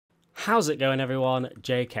How's it going everyone?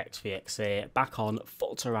 JakeXVX here, back on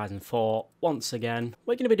Forza Horizon 4 once again.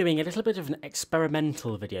 We're going to be doing a little bit of an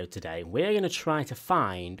experimental video today. We're going to try to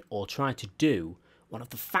find, or try to do, one of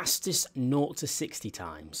the fastest 0 to 60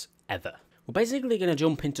 times ever. We're basically going to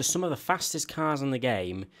jump into some of the fastest cars in the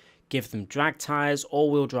game, give them drag tyres,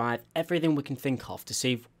 all-wheel drive, everything we can think of to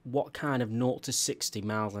see what kind of 0 to 60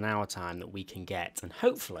 miles an hour time that we can get. And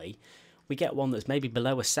hopefully we get one that's maybe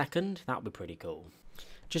below a second. That would be pretty cool.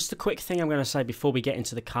 Just a quick thing I'm going to say before we get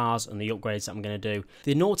into the cars and the upgrades that I'm going to do.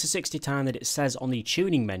 The 0 to 60 time that it says on the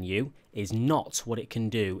tuning menu is not what it can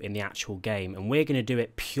do in the actual game, and we're going to do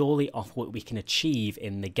it purely off what we can achieve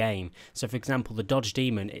in the game. So for example, the Dodge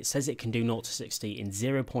Demon, it says it can do 0 to 60 in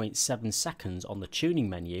 0.7 seconds on the tuning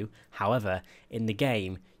menu. However, in the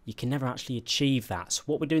game, you can never actually achieve that. So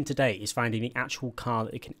what we're doing today is finding the actual car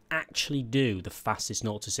that it can actually do the fastest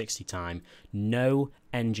 0 to 60 time. No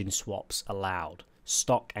engine swaps allowed.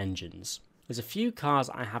 Stock engines. There's a few cars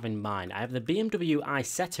I have in mind. I have the BMW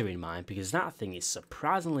i7 in mind because that thing is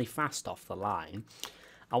surprisingly fast off the line.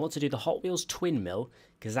 I want to do the Hot Wheels Twin Mill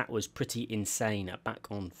because that was pretty insane back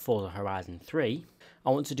on Forza Horizon 3.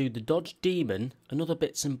 I want to do the Dodge Demon and other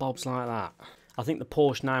bits and bobs like that. I think the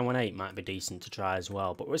Porsche 918 might be decent to try as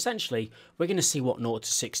well, but essentially we're going to see what 0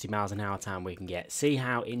 to 60 miles an hour time we can get. See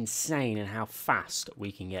how insane and how fast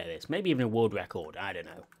we can get this. Maybe even a world record, I don't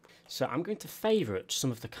know. So I'm going to favourite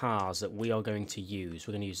some of the cars that we are going to use.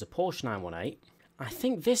 We're going to use the Porsche 918. I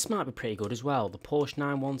think this might be pretty good as well, the Porsche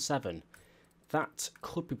 917. That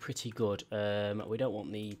could be pretty good. We don't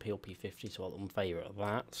want the PLP50, so I'll unfavourite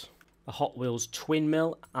that. The Hot Wheels Twin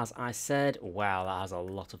Mill, as I said. Wow, that has a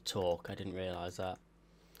lot of torque. I didn't realise that.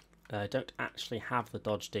 I don't actually have the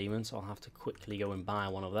Dodge Demon, so I'll have to quickly go and buy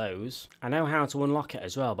one of those. I know how to unlock it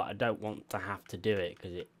as well, but I don't want to have to do it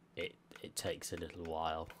because it takes a little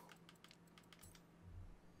while.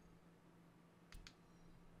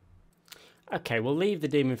 Okay, we'll leave the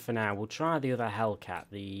Demon for now. We'll try the other Hellcat.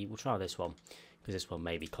 We'll try this one, because this one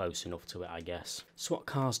may be close enough to it, I guess. So what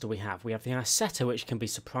cars do we have? We have the i7, which can be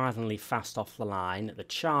surprisingly fast off the line. The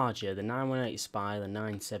Charger, the 918 Spy, the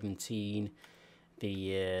 917,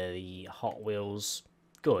 the Hot Wheels.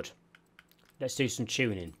 Good. Let's do some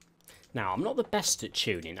tuning. Now, I'm not the best at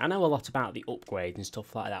tuning. I know a lot about the upgrades and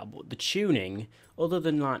stuff like that, but the tuning, other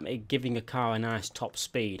than like giving a car a nice top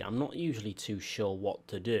speed, I'm not usually too sure what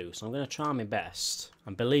to do. So I'm going to try my best.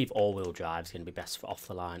 I believe all-wheel drive is going to be best for off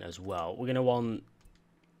the line as well. We're going to want,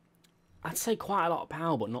 I'd say quite a lot of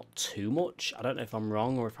power, but not too much. I don't know if I'm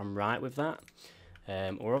wrong or if I'm right with that.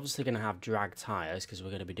 We're obviously going to have drag tyres because we're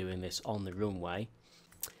going to be doing this on the runway.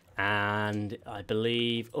 And I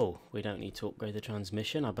believe, oh, we don't need to upgrade the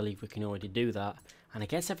transmission. I believe we can already do that. And I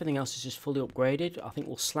guess everything else is just fully upgraded. I think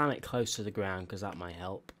we'll slam it close to the ground because that might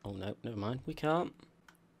help. Oh, no, never mind. We can't.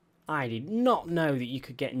 I did not know that you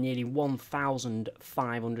could get nearly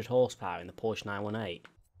 1,500 horsepower in the Porsche 918.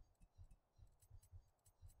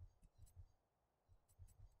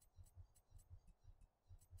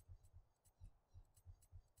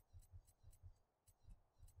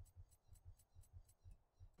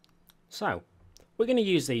 So, we're going to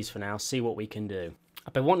use these for now, see what we can do.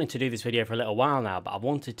 I've been wanting to do this video for a little while now, but I've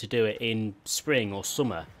wanted to do it in spring or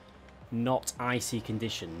summer, not icy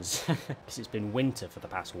conditions, because it's been winter for the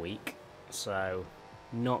past week, so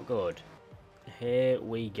not good. Here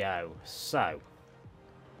we go. So,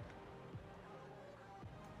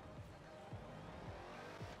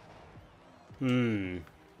 that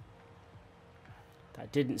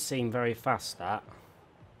didn't seem very fast, that.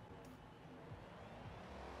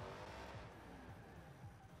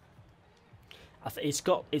 It's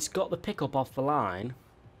got the pickup off the line,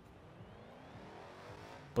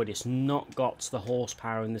 but it's not got the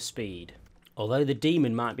horsepower and the speed. Although the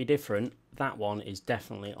Demon might be different, that one is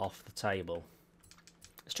definitely off the table.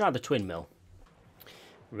 Let's try the Twin Mill.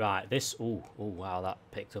 Right, this, oh wow, that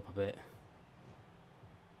picked up a bit.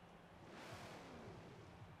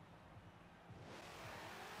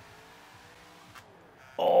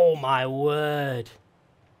 Oh my word!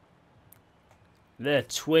 The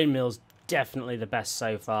Twin Mill's definitely the best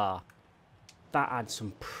so far. That had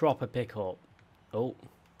some proper pickup. Oh.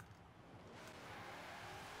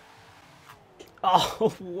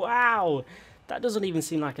 Oh, wow. That doesn't even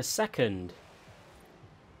seem like a second.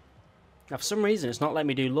 Now, for some reason, it's not letting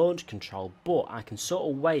me do launch control, but I can sort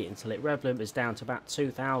of wait until it rev limits down to about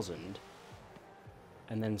 2,000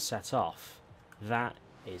 and then set off. That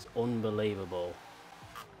is unbelievable.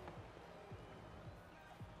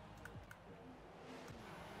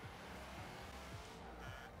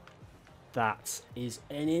 That is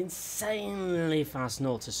an insanely fast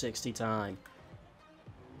 0 to 60 time.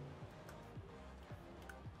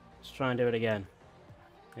 Let's Let's try and do it again.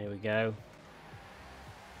 Here we go.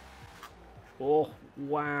 Oh,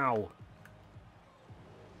 wow.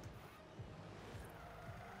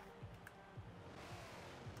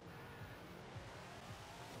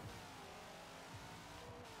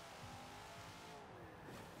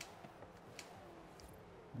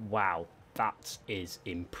 Wow, that is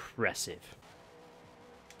impressive.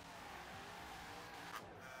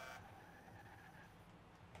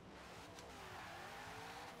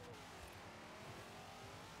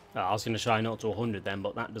 I was going to try 0 to 100 then,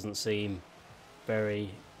 but that doesn't seem very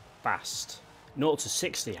fast. 0 to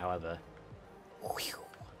 60, however.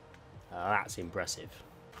 That's impressive.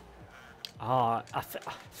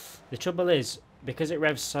 The trouble is, because it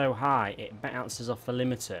revs so high, it bounces off the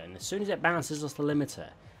limiter, and as soon as it bounces off the limiter,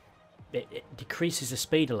 it decreases the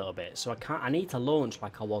speed a little bit. So I need to launch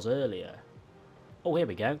like I was earlier. Oh, here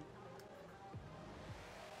we go.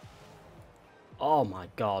 Oh my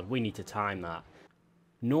god, we need to time that.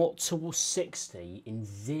 0 to 60 in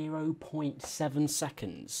 0.7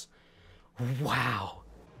 seconds. Wow.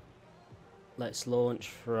 Let's launch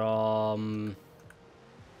from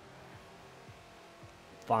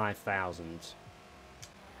 5,000.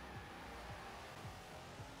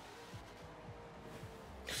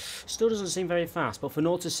 Still doesn't seem very fast, but for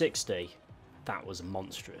 0 to 60, that was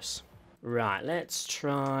monstrous. Right, let's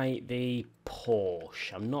try the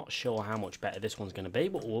Porsche. I'm not sure how much better this one's going to be,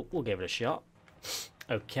 but we'll give it a shot.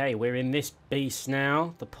 Okay, we're in this beast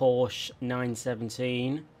now, the Porsche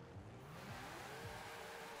 917.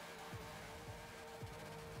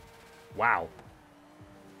 Wow.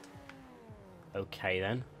 Okay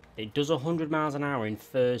then. It does 100 miles an hour in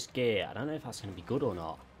first gear. I don't know if that's going to be good or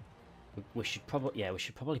not. We should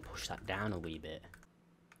probably push that down a wee bit.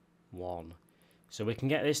 1. So we can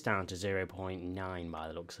get this down to 0.9 by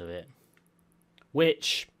the looks of it.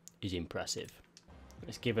 Which is impressive.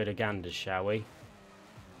 Let's give it a gander, shall we?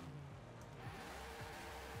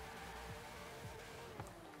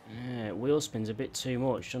 Yeah, wheel spin's a bit too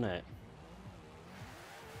much, doesn't it?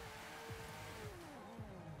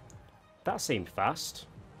 That seemed fast.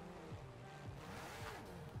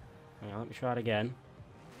 Hang on, let me try it again.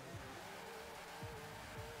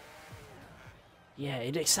 Yeah,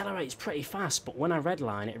 it accelerates pretty fast, but when I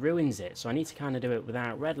redline, it ruins it. So I need to kind of do it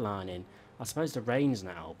without redlining. I suppose the rain's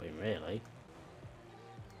not helping, really.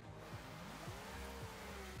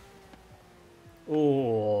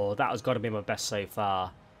 Oh, that has got to be my best so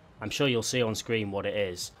far. I'm sure you'll see on screen what it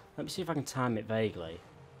is. Let me see if I can time it vaguely.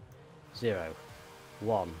 0,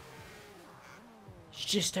 1. It's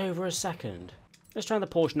just over a second. Let's try the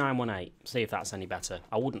Porsche 918, see if that's any better.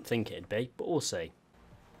 I wouldn't think it'd be, but we'll see.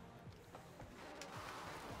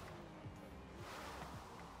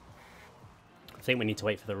 I think we need to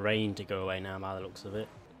wait for the rain to go away now by the looks of it.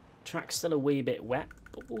 Track's still a wee bit wet,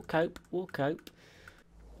 but we'll cope, we'll cope.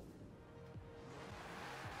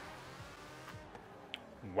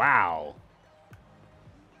 Wow.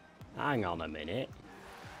 Hang on a minute.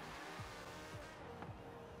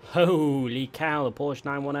 Holy cow, the Porsche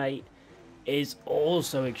 918 is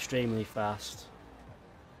also extremely fast.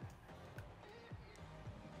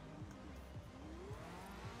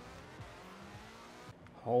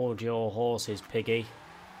 Hold your horses, piggy.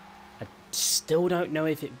 I still don't know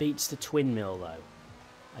if it beats the twin mill though.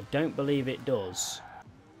 I don't believe it does.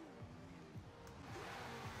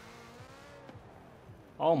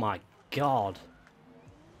 Oh my god.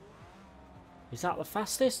 Is that the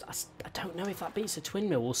fastest? I don't know if that beats the twin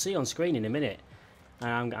mill. We'll see on screen in a minute.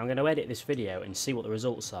 I'm going to edit this video and see what the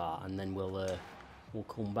results are, and then we'll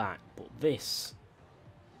come back. But this...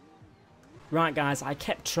 Right guys, I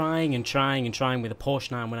kept trying and trying and trying with the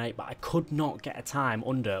Porsche 918, but I could not get a time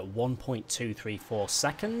under 1.234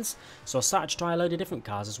 seconds. So I started to try a load of different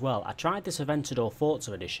cars as well. I tried this Aventador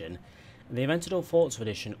Forza edition. The Aventador Forza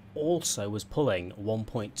edition also was pulling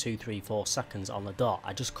 1.234 seconds on the dot.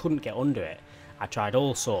 I just couldn't get under it. I tried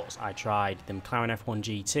all sorts. I tried the McLaren F1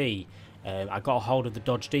 GT. I got a hold of the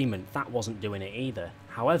Dodge Demon. That wasn't doing it either.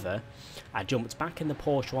 However, I jumped back in the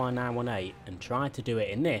Porsche 918 and tried to do it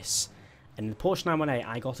in this. And in the Porsche 918,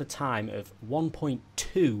 I got a time of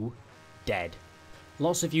 1.2 dead.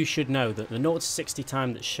 Lots of you should know that the 0 to 60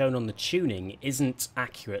 time that's shown on the tuning isn't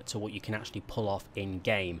accurate to what you can actually pull off in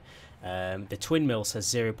game. The twin mill says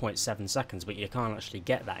 0.7 seconds, but you can't actually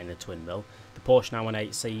get that in the twin mill. The Porsche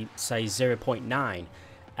 918 says 0.9,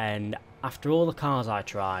 and after all the cars I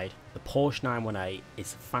tried, the Porsche 918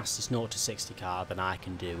 is the fastest 0 to 60 car that I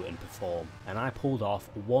can do and perform, and I pulled off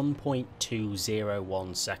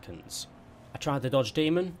 1.201 seconds. I tried the Dodge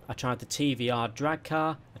Demon, I tried the TVR drag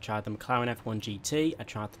car, I tried the McLaren F1 GT, I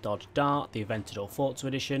tried the Dodge Dart, the Aventador Forza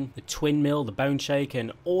Edition, the Twin Mill, the Bone Shaker,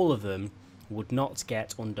 and all of them would not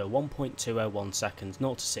get under 1.201 seconds,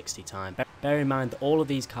 0 to 60 time. Bear in mind that all of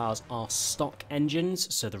these cars are stock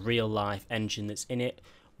engines, so the real life engine that's in it.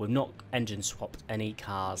 We've not engine swapped any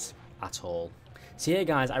cars at all. So yeah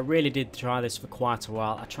guys, I really did try this for quite a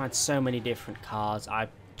while. I tried so many different cars.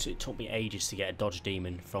 It took me ages to get a Dodge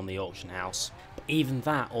Demon from the auction house. But even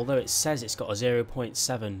that, although it says it's got a 0.7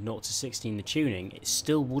 0 to 60 in the tuning, it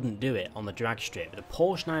still wouldn't do it on the drag strip. The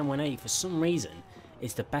Porsche 918 for some reason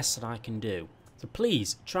is the best that I can do. So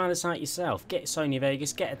please try this out yourself. Get Sony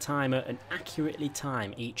Vegas, get a timer and accurately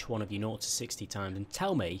time each one of your 0 to 60 times and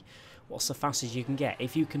tell me what's the fastest you can get.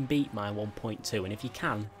 If you can beat my 1.2, and if you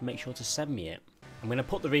can, make sure to send me it. I'm going to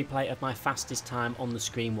put the replay of my fastest time on the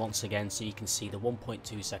screen once again so you can see the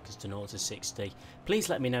 1.2 seconds to 0 to 60. Please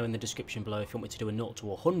let me know in the description below if you want me to do a 0 to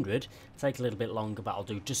 100. It'll take a little bit longer, but I'll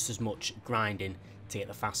do just as much grinding to get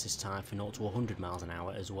the fastest time for 0 to 100 miles an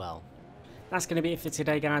hour as well. That's going to be it for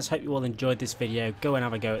today guys. Hope you all enjoyed this video. Go and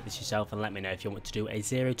have a go at this yourself and let me know if you want me to do a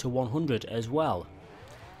 0 to 100 as well.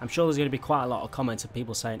 I'm sure there's going to be quite a lot of comments of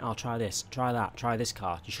people saying, oh, try this, try that, try this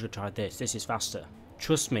car, you should have tried this is faster.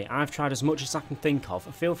 Trust me, I've tried as much as I can think of.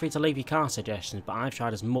 Feel free to leave your car suggestions, but I've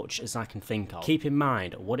tried as much as I can think of. Keep in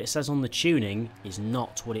mind, what it says on the tuning is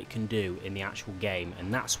not what it can do in the actual game,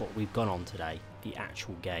 and that's what we've gone on today, the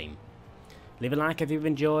actual game. Leave a like if you've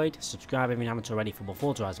enjoyed, subscribe if you haven't already for more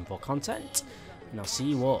Forza Horizon 4 content, and I'll see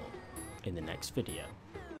you all in the next video.